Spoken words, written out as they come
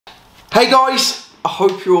Hey guys, I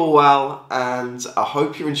hope you're all well and I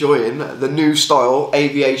hope you're enjoying the new style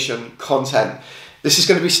aviation content. This is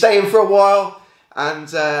going to be staying for a while and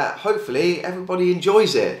hopefully everybody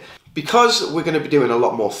enjoys it, because we're going to be doing a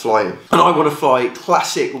lot more flying and I want to fly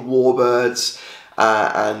classic warbirds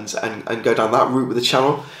and go down that route with the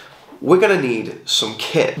channel. We're going to need some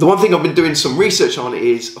kit. The one thing I've been doing some research on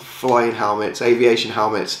is flying helmets, aviation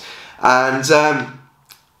helmets, and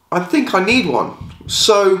I think I need one.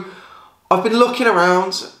 So I've been looking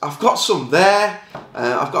around, I've got some there,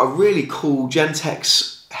 I've got a really cool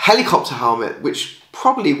Gentex helicopter helmet which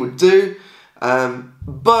probably would do,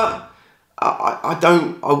 but I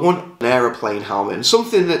want an aeroplane helmet and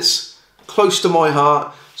something that's close to my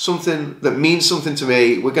heart, something that means something to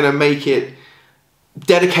me. We're going to make it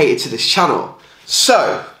dedicated to this channel.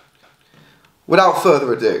 So without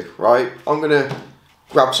further ado, right, I'm going to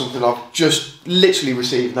grab something I've just literally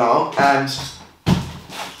received now, and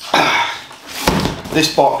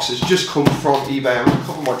this box has just come from eBay. I'm going to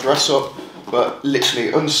cover my dress up, but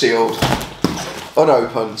literally unsealed,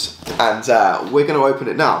 unopened, and we're going to open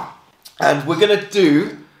it now. And we're going to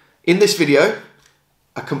do, in this video,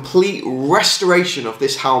 a complete restoration of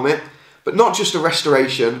this helmet, but not just a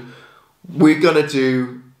restoration, we're going to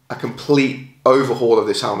do a complete overhaul of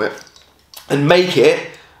this helmet and make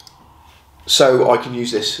it so I can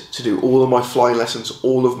use this to do all of my flying lessons,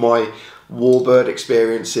 all of my warbird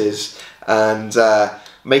experiences, and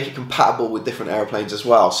make it compatible with different airplanes as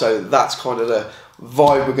well. So that's kind of the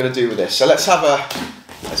vibe we're going to do with this. So let's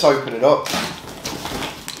open it up.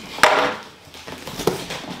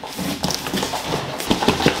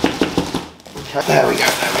 Okay, there we go.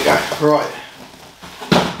 Right.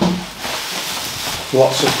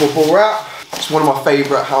 Lots of bubble wrap. It's one of my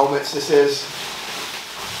favourite helmets, this is.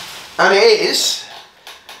 And it is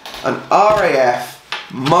an RAF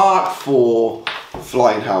Mk4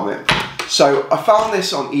 flying helmet. So I found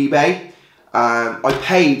this on eBay. I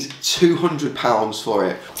paid £200 for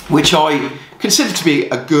it, which I consider to be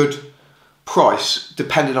a good price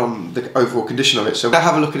depending on the overall condition of it. So we're going to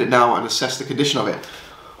have a look at it now and assess the condition of it.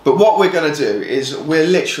 But what we're going to do is we're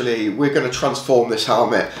going to transform this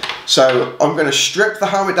helmet. So I'm going to strip the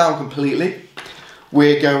helmet down completely.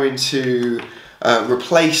 We're going to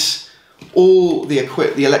replace all the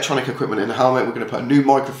electronic equipment in the helmet. We're going to put a new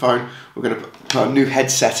microphone. We're going to put a new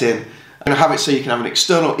headset in. I'm going to have it so you can have an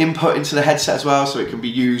external input into the headset as well, so it can be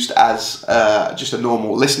used as just a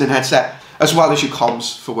normal listening headset, as well as your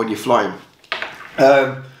comms for when you're flying.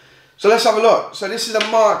 So let's have a look. So this is a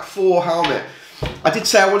Mk4 helmet. I did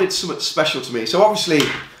say I wanted something special to me. So obviously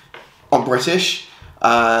I'm British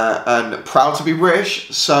and proud to be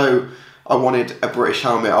British, so I wanted a British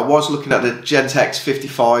helmet. I was looking at the Gentex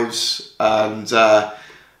 55s and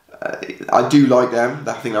I do like them.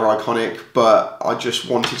 I think they're iconic, but I just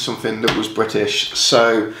wanted something that was British.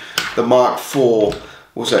 So the Mk4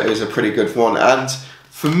 is a pretty good one. And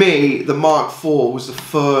for me, the Mk4 was the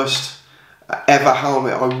first ever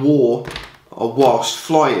helmet I wore whilst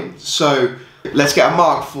flying. So let's get a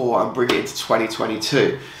Mk4 and bring it into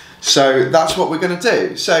 2022. So that's what we're going to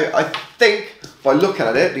do. So I think by looking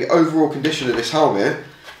at it, the overall condition of this helmet,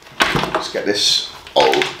 let's get this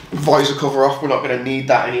old visor cover off, we're not going to need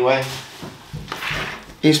that anyway,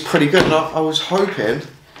 is pretty good enough. I was hoping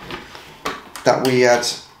that we had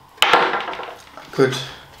a good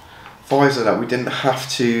visor, that we didn't have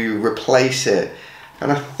to replace it,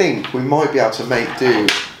 and I think we might be able to make do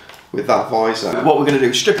with that visor. What we're going to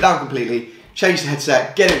do is strip it down completely, change the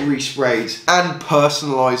headset, get it resprayed, and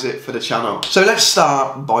personalise it for the channel. So let's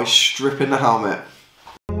start by stripping the helmet.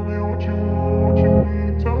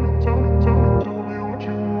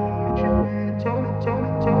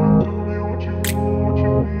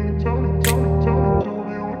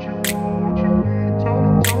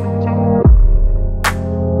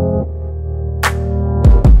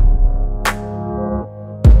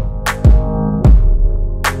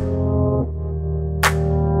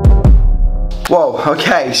 Whoa,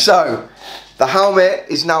 okay, so the helmet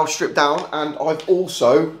is now stripped down and I've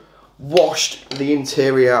also washed the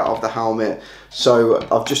interior of the helmet. So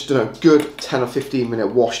I've just done a good 10 or 15 minute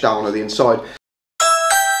wash down of the inside.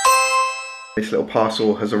 This little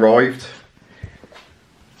parcel has arrived.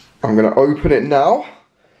 I'm going to open it now.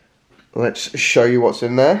 Let's show you what's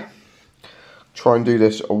in there. Try and do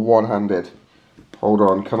this one-handed. Hold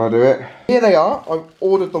on, can I do it? Here they are. I've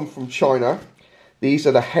ordered them from China. These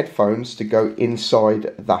are the headphones to go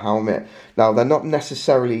inside the helmet. Now, they're not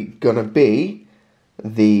necessarily going to be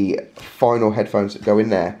the final headphones that go in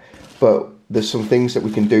there, but there's some things that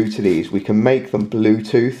we can do to these. We can make them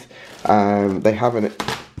Bluetooth. They have an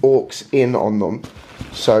aux in on them,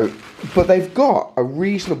 so but they've got a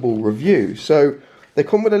reasonable review. So they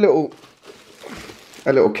come with a little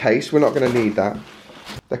case. We're not going to need that.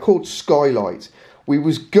 They're called Skylight. We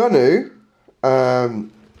was gonna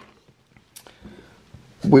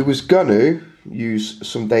use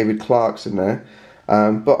some David Clarks in there,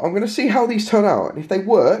 but I'm going to see how these turn out. And if they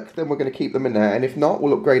work, then we're going to keep them in there. And if not,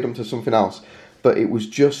 we'll upgrade them to something else. But it was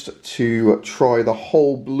just to try the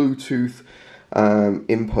whole Bluetooth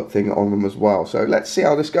input thing on them as well. So let's see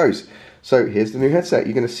how this goes. So here's the new headset.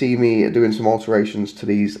 You're going to see me doing some alterations to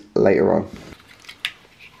these later on.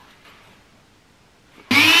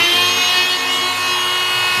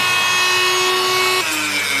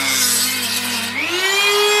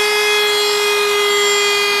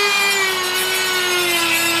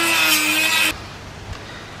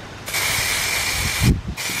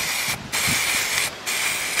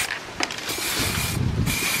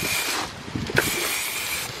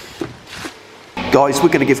 Guys, we're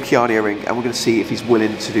going to give Keanu a ring and we're going to see if he's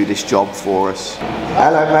willing to do this job for us.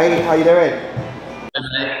 Hello mate, how you doing? Hey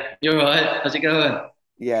mate, you alright? How's it going?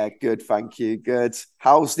 Yeah, good, thank you, good.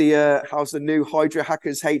 How's the new Hydra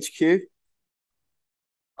Hackers HQ? It's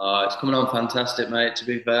coming on fantastic, mate. To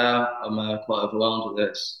be fair, I'm quite overwhelmed with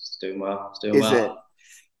this. It's doing well. It's doing Is it? well.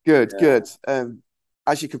 Good, Yeah. good.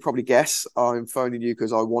 As you could probably guess, I'm phoning you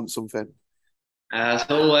because I want something. As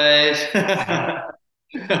always.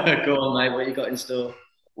 Go on, mate. What you got in store?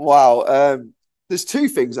 Wow, there's two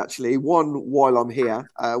things actually. One, while I'm here,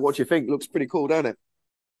 what do you think? Looks pretty cool, don't it?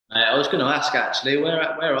 Mate, I was going to ask actually, where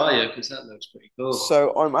are you? Because that looks pretty cool.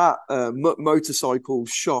 So I'm at Motorcycle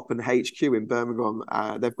Shop and HQ in Birmingham.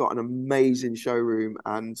 They've got an amazing showroom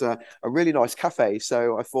and a really nice cafe.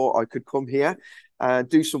 So I thought I could come here,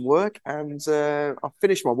 do some work, and I've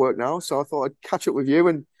finished my work now. So I thought I'd catch up with you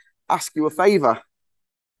and ask you a favour.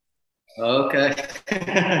 Okay,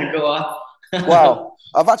 go on. Wow,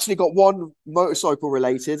 I've actually got one motorcycle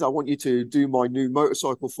related. I want you to do my new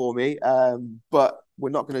motorcycle for me, but we're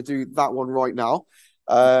not going to do that one right now.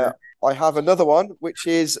 Okay. I have another one, which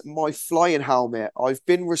is my flying helmet. I've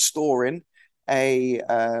been restoring a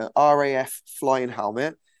RAF flying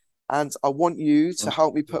helmet, and I want you to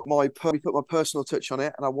help me put my personal touch on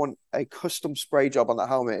it, and I want a custom spray job on that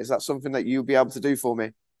helmet. Is that something that you'll be able to do for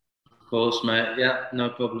me? Of course, mate. Yeah, no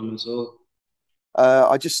problem at all.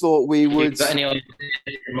 I just thought we You would got any ideas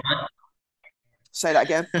in say that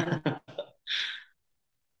again. mind?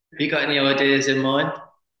 You got any ideas in mind?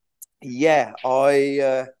 Yeah,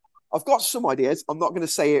 I've got some ideas. I'm not going to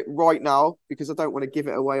say it right now because I don't want to give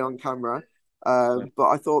it away on camera. But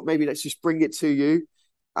I thought maybe let's just bring it to you.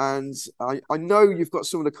 And I know you've got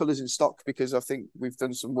some of the colours in stock because I think we've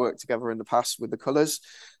done some work together in the past with the colours.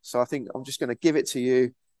 So I think I'm just going to give it to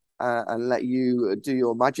you and let you do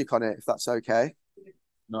your magic on it, if that's okay.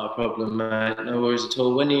 Not a problem, mate. No worries at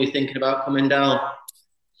all. When are you thinking about coming down?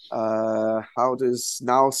 How does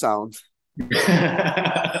now sound?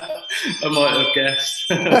 I might have guessed.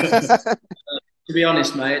 To be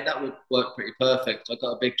honest, mate, that would work pretty perfect. I've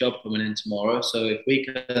got a big job coming in tomorrow, so if you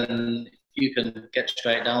can get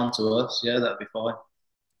straight down to us, yeah, that'd be fine.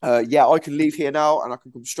 Yeah, I can leave here now and I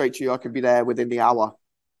can come straight to you. I can be there within the hour.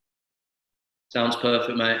 Sounds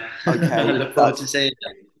perfect, mate. I Okay, look forward to seeing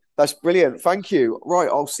you. that's brilliant. Thank you. Right,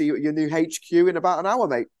 I'll see you at your new HQ in about an hour,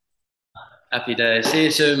 mate. Happy days. See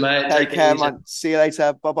you soon, mate. Take Take care, it easy. man. See you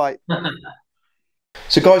later. Bye-bye.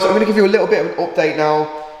 So guys, I'm going to give you a little bit of an update now.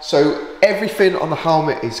 So everything on the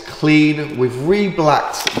helmet is clean. We've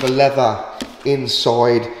re-blacked the leather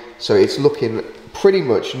inside, so it's looking pretty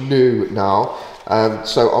much new now.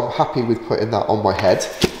 So I'm happy with putting that on my head.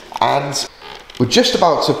 And we're just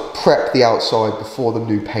about to prep the outside before the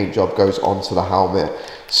new paint job goes onto the helmet.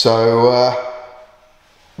 So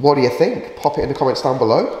what do you think? Pop it in the comments down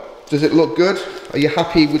below. Does it look good? Are you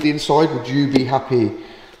happy with the inside? Would you be happy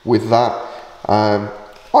with that? I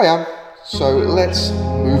am. So let's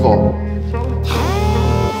move on.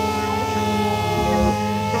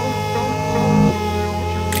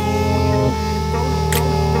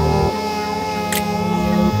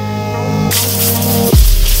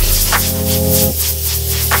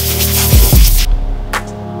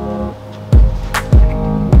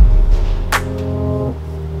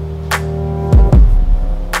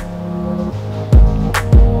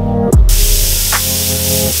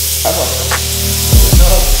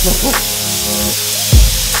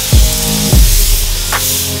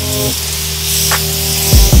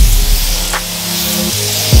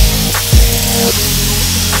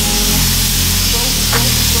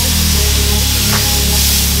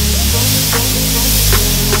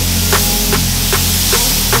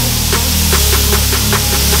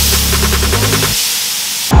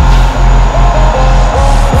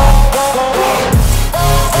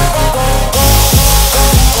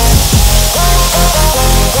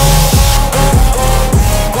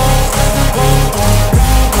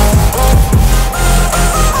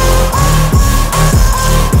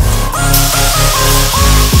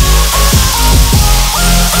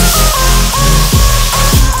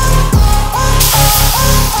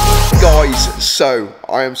 So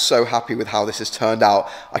I am so happy with how this has turned out.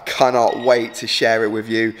 I cannot wait to share it with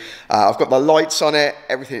you. I've got the lights on it,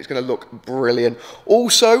 everything. It's going to look brilliant.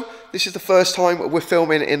 Also, this is the first time we're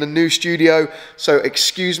filming in a new studio, so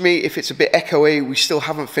excuse me if it's a bit echoey. We still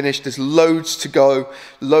haven't finished. There's loads to go,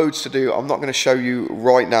 loads to do. I'm not going to show you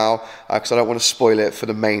right now because I don't want to spoil it for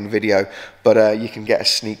the main video, but you can get a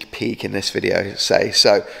sneak peek in this video, say.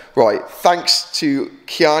 So, right, thanks to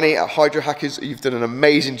Kiani at Hydro Hackers. You've done an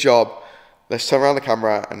amazing job. Let's turn around the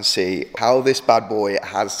camera and see how this bad boy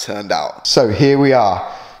has turned out. So here we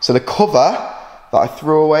are. So the cover that I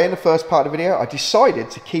threw away in the first part of the video, I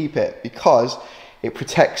decided to keep it because it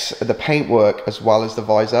protects the paintwork as well as the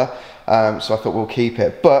visor. So I thought we'll keep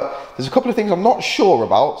it. But there's a couple of things I'm not sure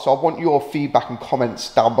about, so I want your feedback and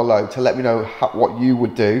comments down below to let me know what you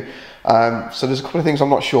would do. So there's a couple of things I'm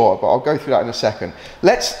not sure, but I'll go through that in a second.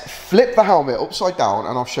 Let's flip the helmet upside down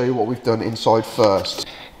and I'll show you what we've done inside first.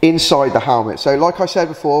 Inside the helmet. So like I said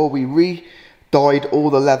before, we re-dyed all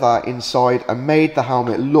the leather inside and made the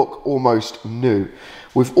helmet look almost new.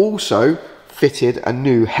 We've also fitted a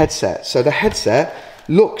new headset. So the headset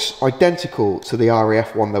looks identical to the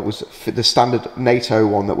RAF one that was the standard NATO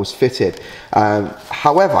one that was fitted.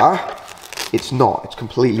 However, it's not. It's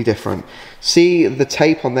completely different. See the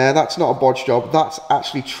tape on there? That's not a bodge job. That's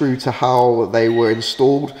actually true to how they were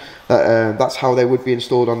installed. That's how they would be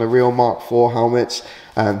installed on the real Mk4 helmets.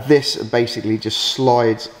 This basically just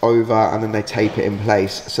slides over and then they tape it in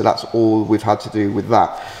place. So that's all we've had to do with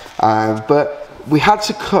that. But we had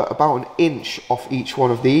to cut about an inch off each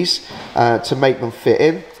one of these to make them fit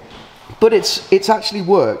in. But it's actually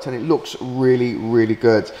worked and it looks really, really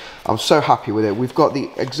good. I'm so happy with it. We've got the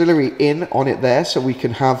auxiliary in on it there, so we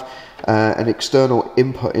can have an external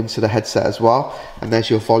input into the headset as well. And there's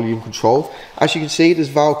your volume control. As you can see, there's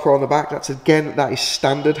Velcro on the back. That is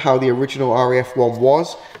standard how the original RAF one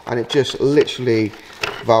was. And it just literally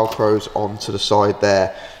Velcros onto the side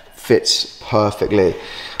there. Fits perfectly.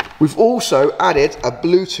 We've also added a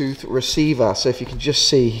Bluetooth receiver. So if you can just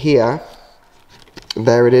see here,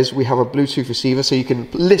 there it is. We have a Bluetooth receiver so you can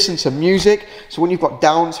listen to music. So when you've got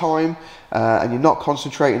downtime and you're not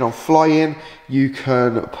concentrating on flying, you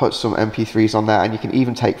can put some MP3s on there and you can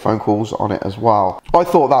even take phone calls on it as well. I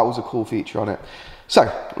thought that was a cool feature on it. So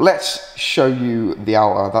let's show you the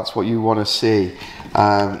outer. That's what you want to see.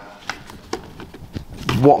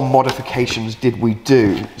 What modifications did we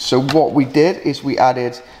do? So what we did is we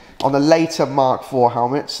added, on the later Mk4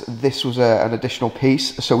 helmets, this was an additional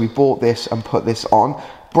piece, so we bought this and put this on.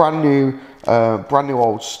 Brand new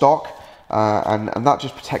old stock, and that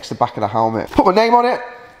just protects the back of the helmet. Put my name on it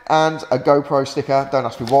and a GoPro sticker. Don't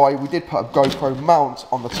ask me why. We did put a GoPro mount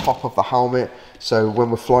on the top of the helmet, so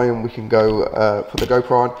when we're flying we can go put the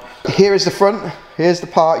GoPro on. Here is the front. Here's the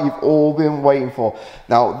part you've all been waiting for.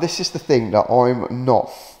 Now this is the thing that I'm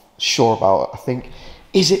not sure about. I think,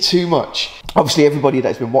 is it too much? Obviously everybody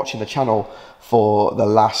that's been watching the channel for the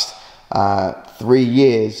last 3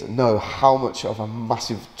 years know how much of a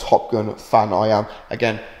massive Top Gun fan I am.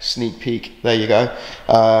 Again, sneak peek, there you go.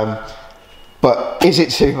 But is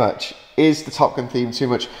it too much? Is the Top Gun theme too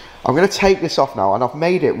much? I'm going to take this off now and I've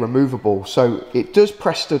made it removable. So it does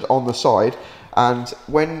press stud on the side, and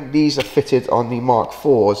when these are fitted on the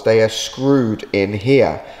Mk4s, they are screwed in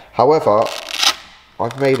here. However,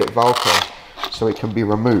 I've made it Velcro so it can be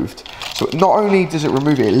removed. So not only does it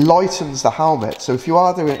remove it, it lightens the helmet. So if you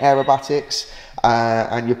are doing aerobatics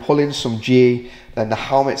and you're pulling some G, then the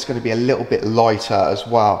helmet's going to be a little bit lighter as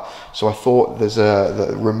well. So I thought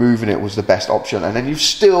that removing it was the best option. And then you've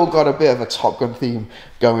still got a bit of a Top Gun theme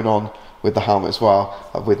going on with the helmet as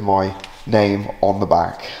well, with my name on the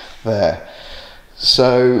back there.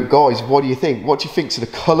 So guys, what do you think? What do you think to the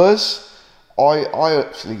colours? I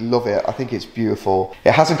absolutely love it. I think it's beautiful.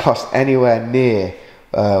 It hasn't cost anywhere near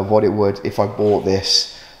what it would if I bought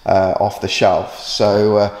this off the shelf.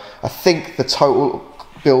 So I think the total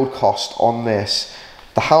build cost on this,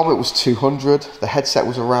 the helmet was 200, the headset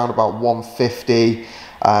was around about 150.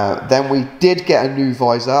 Then we did get a new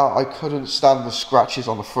visor. I couldn't stand the scratches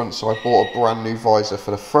on the front, so I bought a brand new visor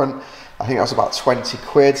for the front. I think that was about 20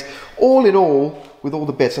 quid. All in all, with all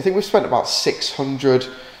the bits, I think we've spent about 600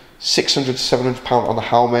 to 700 pounds on the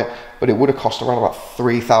helmet, but it would have cost around about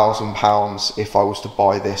 3,000 pounds if I was to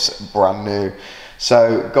buy this brand new.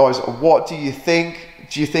 So guys, what do you think?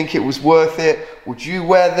 Do you think it was worth it? Would you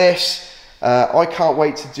wear this? I can't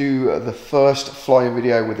wait to do the first flying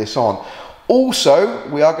video with this on. Also,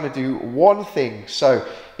 we are going to do one thing. So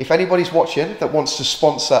if anybody's watching that wants to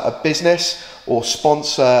sponsor a business or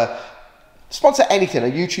sponsor anything,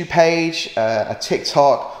 a YouTube page, a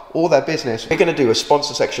TikTok, or their business, we're going to do a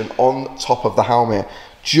sponsor section on top of the helmet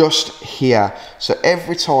just here. So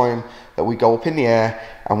every time that we go up in the air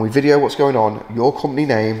and we video what's going on, your company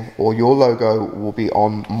name or your logo will be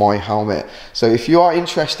on my helmet. So if you are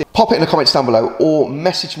interested, pop it in the comments down below or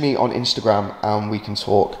message me on Instagram and we can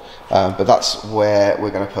talk. But that's where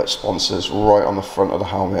we're going to put sponsors, right on the front of the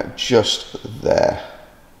helmet, just there.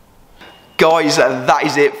 Guys, that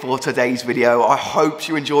is it for today's video. I hope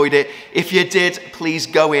you enjoyed it. If you did, please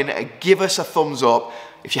go in, give us a thumbs up.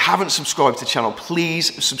 If you haven't subscribed to the channel,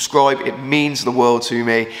 please subscribe. It means the world to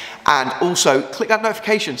me. And also click that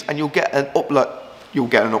notifications and you'll get a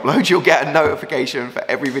notification for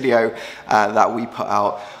every video that we put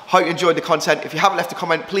out. Hope you enjoyed the content. If you haven't left a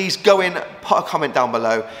comment, please go in, put a comment down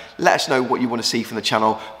below. Let us know what you want to see from the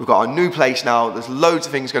channel. We've got our new place now. There's loads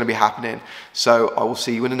of things going to be happening. So I will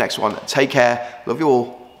see you in the next one. Take care. Love you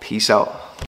all. Peace out.